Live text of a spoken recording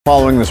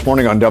Following this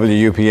morning on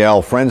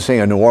WUPL, friends say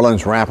a New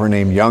Orleans rapper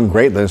named Young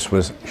Greatness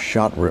was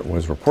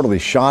reportedly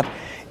shot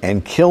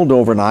and killed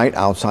overnight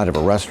outside of a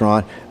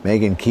restaurant.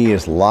 Megan Key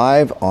is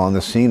live on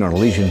the scene on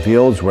Elysian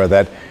Fields where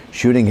that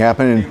shooting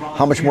happened. And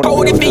how much more?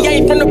 Cold if he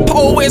ain't from the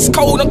pole, it's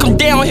cold, don't come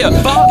down here.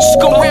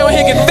 Just come around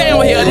here, get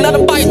found here.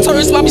 Another bite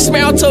turns mommy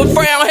smile to a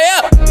frown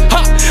here.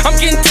 I'm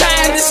getting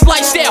tired of this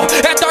lifestyle.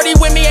 At 30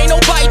 with me, ain't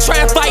nobody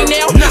trying to fight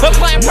now.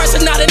 Applying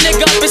pressure, not a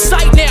nigga up in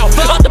sight now.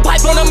 Out the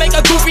pipe, wanna make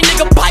a goofy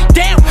nigga pipe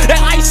down.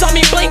 That ice on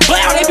me blink blow,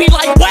 they be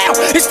like, wow.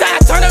 It's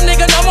time to turn them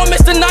nigga, no more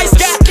Mr. Nice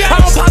Guy.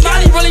 I don't pop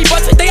money really,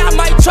 but today I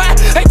might try.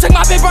 They took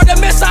my big brother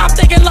miss, I'm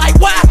thinking like,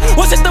 wow.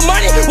 Was it the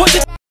money? Was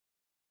it?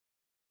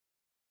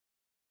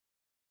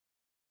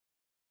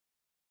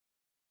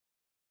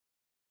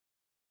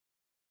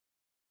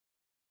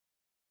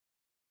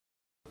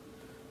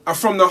 I'm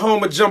from the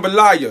home of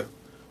jambalaya,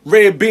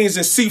 red beans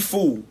and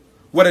seafood,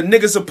 where the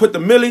niggas will put the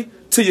milli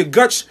to your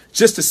guts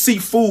just to see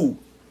food.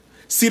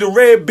 See the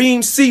red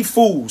bean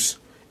seafoods,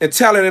 and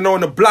talented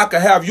on the block will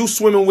have you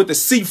swimming with the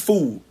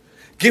seafood.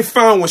 Get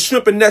found with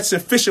shrimping nets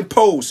and fishing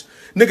poles.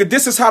 Nigga,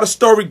 this is how the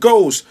story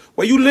goes.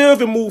 Where you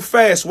live and move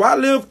fast, where I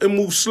live and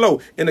move slow.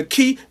 And the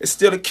key is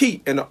still a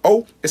key, and the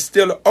O is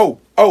still a O.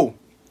 O.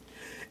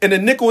 And the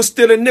nickel is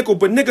still a nickel,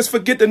 but niggas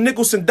forget the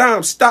nickels and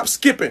dimes. Stop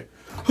skipping.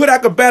 Hood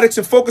acrobatics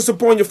and focus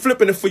upon your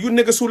flipping. And for you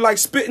niggas who like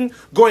spitting,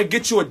 go and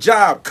get you a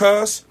job,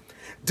 cuz.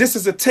 This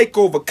is a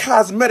takeover,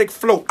 cosmetic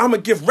flow. I'ma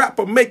give rap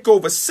a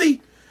makeover.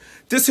 See?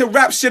 This here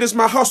rap shit is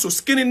my hustle.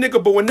 Skinny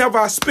nigga, but whenever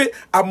I spit,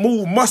 I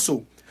move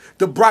muscle.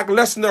 The Brock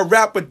Lesnar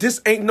rap, but this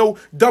ain't no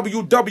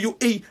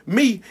WWE.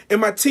 Me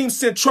and my team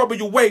send trouble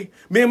your way.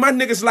 Me and my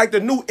niggas like the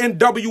new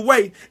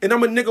NWA. And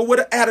I'm a nigga with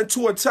an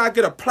attitude until I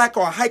get a plaque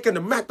or a hike in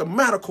the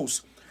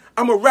mathematicals.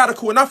 I'm a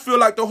radical and I feel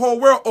like the whole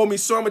world owe me,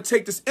 so I'm gonna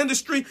take this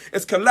industry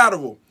as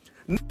collateral.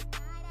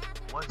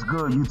 What's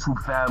good,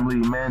 YouTube family?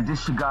 Man,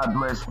 this your God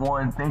Bless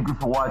One. Thank you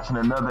for watching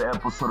another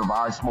episode of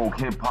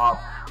IsmokeHiphop.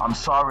 I'm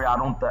sorry I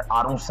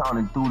don't sound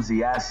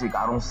enthusiastic.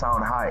 I don't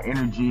sound high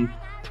energy.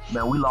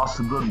 Man, we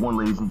lost a good one,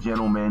 ladies and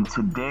gentlemen.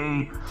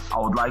 Today, I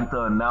would like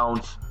to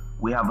announce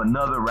we have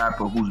another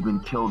rapper who's been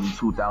killed in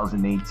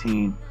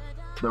 2018.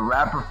 The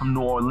rapper from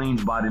New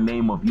Orleans by the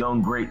name of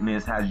Young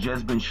Greatness has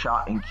just been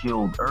shot and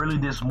killed early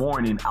this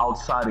morning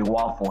outside a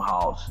Waffle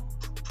House.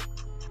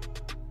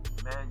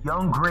 Man,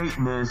 Young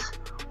Greatness,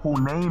 whose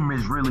name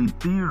is really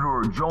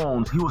Theodore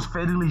Jones, he was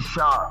fatally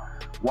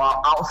shot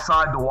while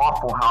outside the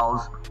Waffle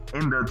House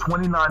in the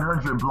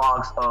 2900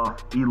 blocks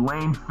of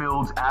Elysian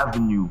Fields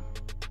Avenue.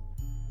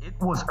 It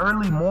was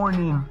early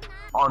morning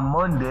on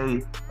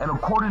Monday, and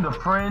according to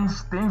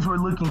friends, things were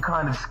looking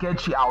kind of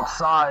sketchy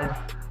outside.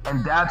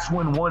 And that's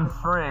when one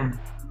friend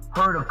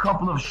heard a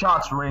couple of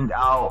shots ring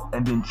out,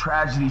 and then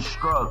tragedy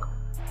struck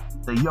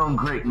the Young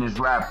Greatness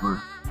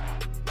rapper.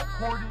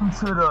 According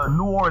to the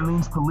New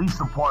Orleans Police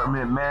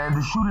Department, man,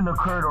 the shooting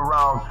occurred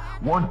around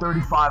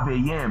 1:35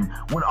 a.m.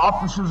 When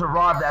officers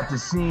arrived at the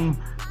scene,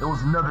 it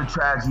was another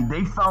tragedy.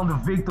 They found the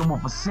victim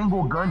with a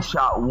single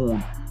gunshot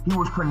wound. He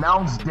was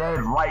pronounced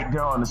dead right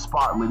there on the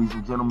spot, ladies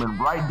and gentlemen.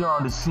 Right there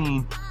on the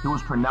scene, he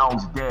was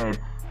pronounced dead.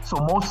 So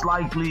most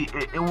likely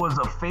it was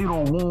a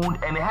fatal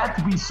wound, and it had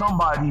to be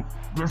somebody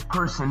this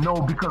person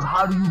know, because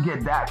how do you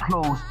get that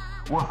close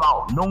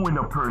without knowing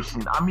the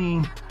person? I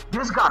mean,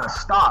 this gotta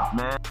stop,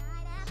 man.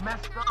 It's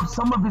messed up.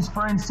 Some of his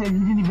friends said he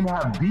didn't even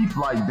have beef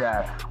like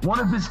that. One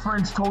of his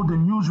friends told the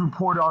news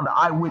reporter on the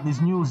Eyewitness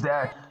News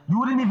that you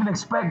wouldn't even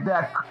expect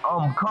that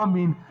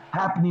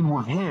happening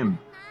with him.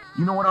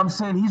 You know what I'm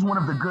saying? He's one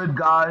of the good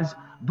guys.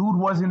 Dude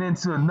wasn't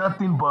into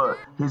nothing but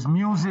his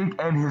music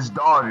and his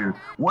daughter.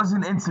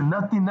 Wasn't into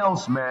nothing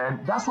else, man.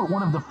 That's what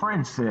one of the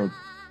friends said.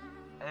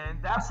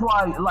 And that's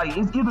why, like,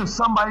 it's either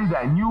somebody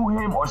that knew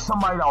him or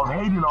somebody that was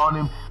hating on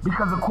him,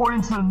 because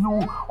according to the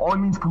New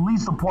Orleans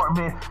Police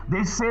Department,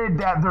 they said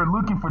that they're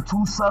looking for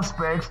two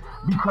suspects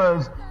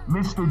because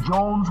Mr.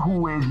 Jones,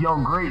 who is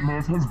Young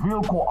Greatness, his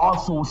vehicle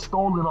also was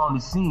stolen on the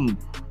scene.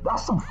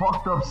 That's some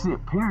fucked up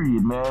shit,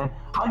 period, man.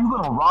 How you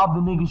gonna rob the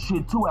nigga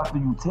shit too after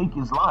you take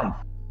his life?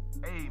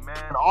 Hey,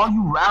 man, all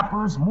you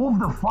rappers, move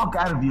the fuck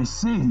out of your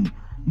city.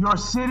 Your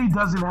city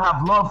doesn't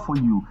have love for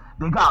you.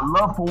 They got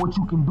love for what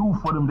you can do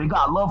for them. They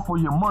got love for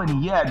your money.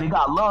 Yeah, they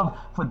got love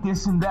for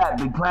this and that,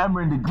 the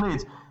glamour and the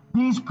glitz.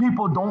 These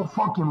people don't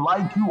fucking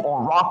like you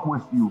or rock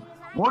with you.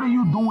 What are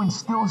you doing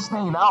still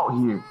staying out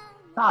here?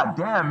 God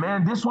damn,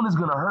 man, this one is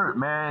gonna hurt,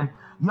 man.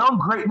 Young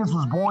Greatness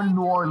was born in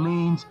New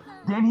Orleans.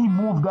 Then he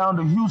moved down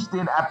to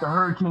Houston after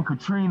Hurricane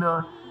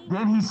Katrina.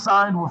 Then he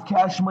signed with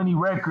Cash Money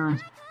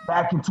Records.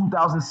 Back in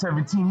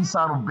 2017, he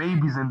signed with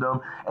Babies in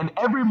them, and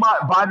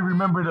everybody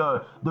remember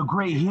the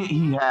great hit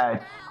he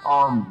had.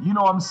 You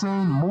know what I'm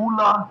saying?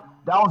 Moolah.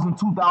 That was in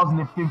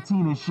 2015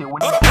 and shit.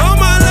 When all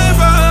my life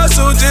I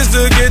hustle just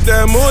to get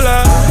that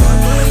moolah,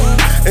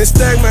 and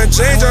stack my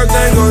change up,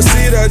 then gon'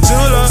 see that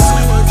jeweler.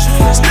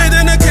 Stayed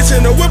in the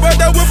kitchen, the whip out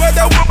that whip out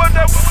that whip out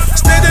that.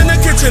 Stayed in the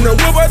kitchen, the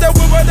whip out that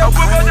whip out that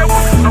whip out that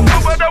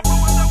whip out that.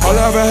 All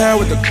I ever had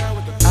with the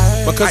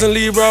my cousin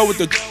Leroy with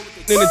the.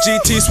 in the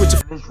GT switch.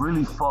 It's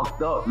really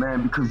fucked up,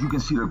 man, because you can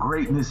see the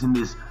greatness in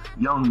this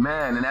young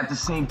man. And at the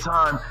same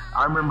time,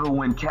 I remember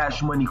when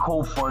Cash Money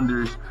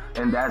co-funders,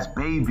 and that's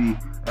Baby,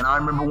 and I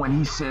remember when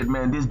he said,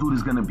 man, this dude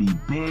is gonna be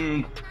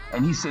big,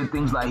 and he said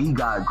things like he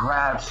got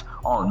grabs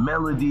on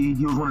melody.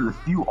 He was one of the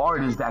few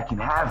artists that can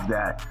have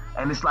that.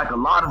 And it's like a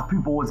lot of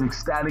people was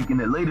ecstatic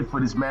and elated for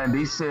this man.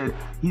 They said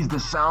he's the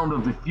sound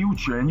of the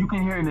future, and you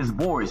can hear in his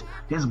voice.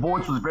 His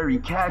voice was very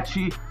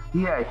catchy.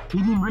 He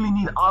didn't really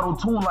need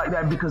auto-tune like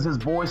that because his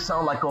voice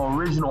sounded like an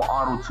original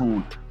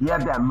auto-tune. He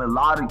had that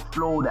melodic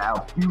flow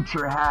that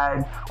Future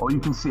had, or you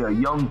can say a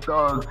Young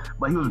Thug,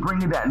 but he was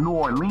bringing that New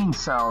Orleans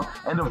sound.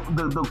 And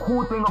the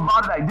cool thing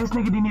about it, like, this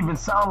nigga didn't even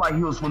sound like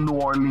he was from New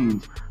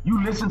Orleans.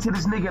 You listen to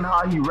this nigga and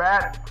how he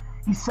rap,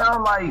 he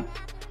sound like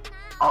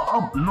a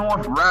up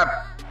north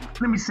rap.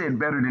 Let me say it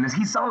better than this.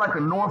 He sound like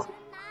up north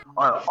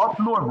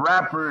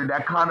rapper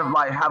that kind of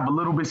like have a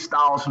little bit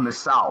styles from the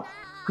South.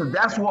 Cause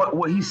that's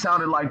what he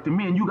sounded like to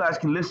me, and you guys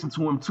can listen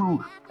to him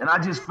too. And I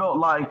just felt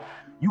like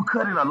you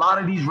cutting a lot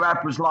of these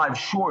rappers' lives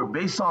short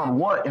based on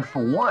what and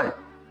for what?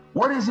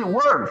 What is it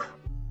worth?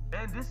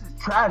 Man, this is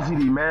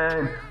tragedy,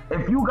 man.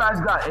 If you guys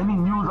got any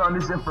news on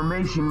this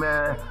information,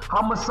 man,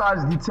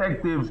 homicide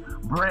detective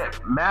Brent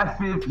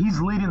Matthew,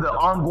 he's leading the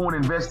ongoing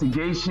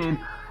investigation,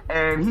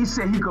 and he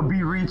said he could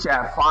be reached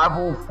at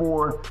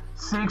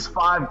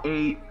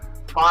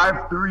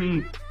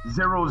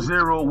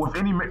 504-658-5300 with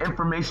any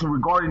information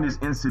regarding this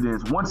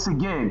incident. Once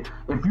again,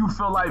 if you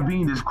feel like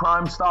being this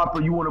crime stopper,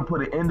 you want to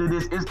put an end to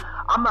this,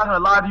 I'm not gonna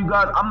lie to you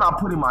guys, I'm not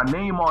putting my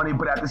name on it,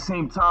 but at the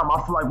same time,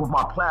 I feel like with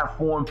my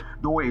platform,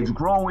 the way it's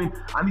growing,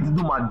 I need to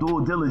do my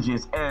due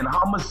diligence. And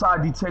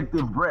homicide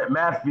detective Brett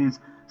Matthews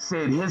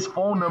said his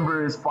phone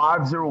number is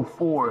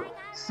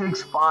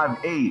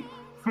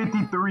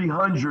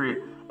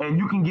 504-658-5300, and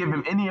you can give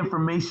him any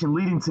information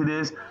leading to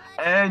this.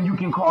 And you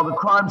can call the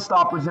Crime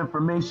Stoppers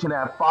information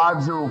at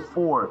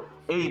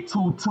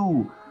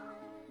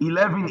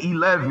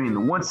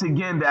 504-822-1111. Once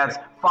again, that's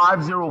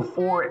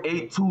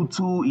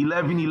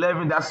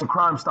 504-822-1111. That's the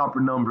Crime Stopper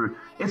number.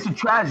 It's a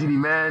tragedy,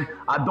 man.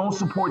 I don't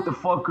support the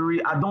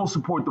fuckery. I don't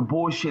support the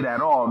bullshit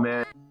at all,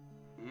 man.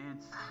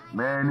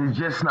 It's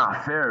just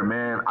not fair,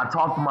 man. I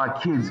talk to my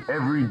kids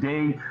every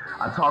day.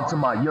 I talk to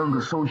my young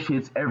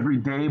associates every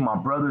day, my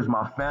brothers,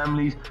 my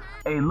families.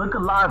 Hey, look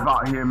alive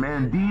out here,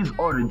 man. These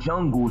are the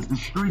jungles. The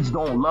streets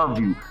don't love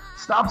you.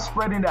 Stop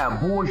spreading that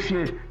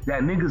bullshit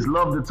that niggas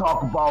love to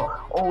talk about.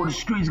 Oh, the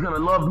streets gonna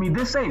love me.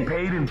 This ain't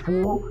paid in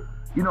full.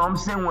 You know what I'm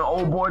saying? When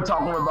old boy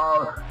talking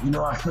about,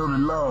 I feel the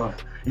love.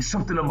 It's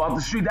something about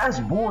the street. That's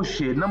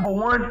bullshit. Number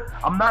one,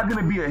 I'm not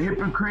going to be a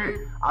hypocrite.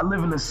 I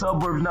live in the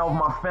suburbs now with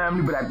my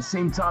family, but at the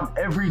same time,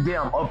 every day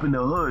I'm up in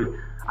the hood.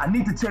 I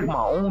need to take my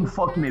own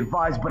fucking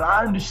advice, but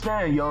I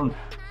understand, young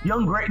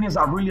greatness.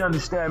 I really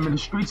understand, man. The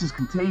streets is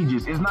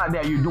contagious. It's not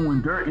that you're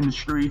doing dirt in the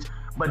streets,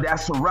 but that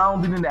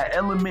surrounding in that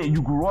element,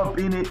 you grew up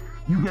in it,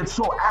 you get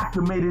so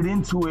acclimated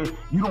into it,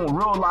 you don't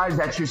realize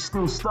that you're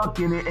still stuck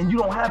in it, and you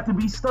don't have to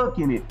be stuck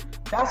in it.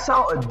 That's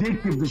how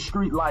addictive the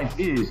street life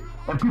is,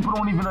 and people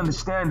don't even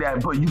understand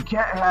that. But you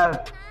can't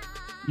have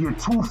your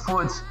 2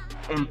 foot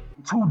in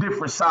 2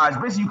 different sides.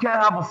 Basically, you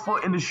can't have a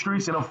foot in the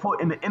streets and a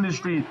foot in the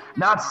industry.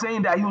 Not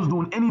saying that he was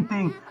doing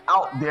anything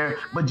out there,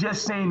 but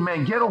just saying,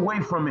 man, get away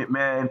from it,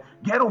 man.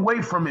 Get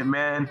away from it,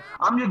 man.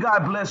 I'm your guy,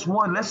 Bless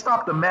One. Let's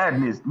stop the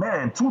madness.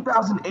 Man,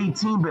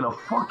 2018 been a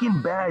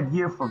fucking bad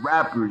year for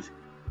rappers.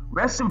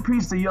 Rest in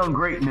peace to Young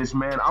Greatness,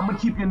 man. I'm going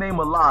to keep your name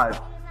alive.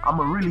 I'm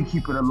going to really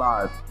keep it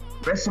alive.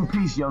 Rest in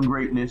peace, Young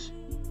Greatness.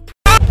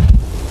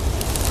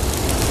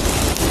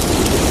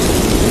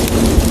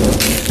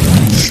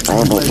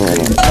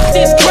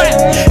 This crap,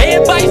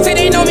 everybody say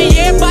they know me,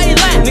 everybody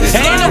laugh.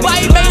 Ain't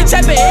nobody made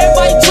trapping,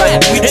 everybody trap.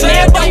 And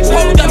everybody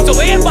pulled up, so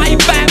everybody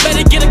fine,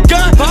 better get a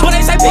gun. When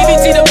they say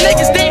PBT, them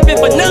niggas, they ain't fit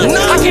for none.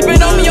 I keep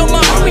it on me on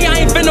my army, I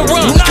ain't finna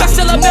run. I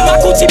still up in my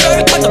Gucci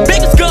bag, cut the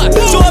biggest gun.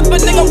 So if a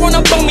nigga run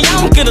up on me,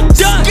 I don't get a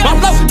done. My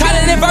flow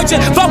tighter than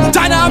Virgin, fuck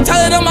China, I'm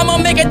telling them I'ma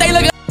make it, they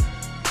look.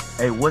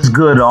 Hey, what's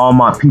good to all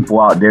my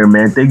people out there,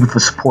 man? Thank you for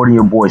supporting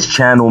your boy's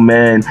channel,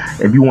 man.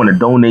 If you want to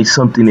donate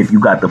something, if you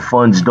got the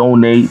funds,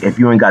 donate. If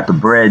you ain't got the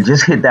bread,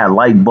 just hit that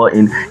like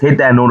button, hit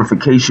that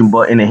notification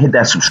button, and hit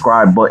that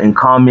subscribe button.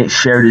 Comment,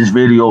 share this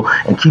video,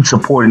 and keep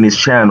supporting this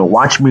channel.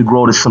 Watch me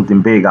grow to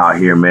something big out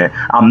here, man.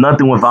 I'm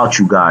nothing without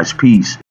you guys. Peace.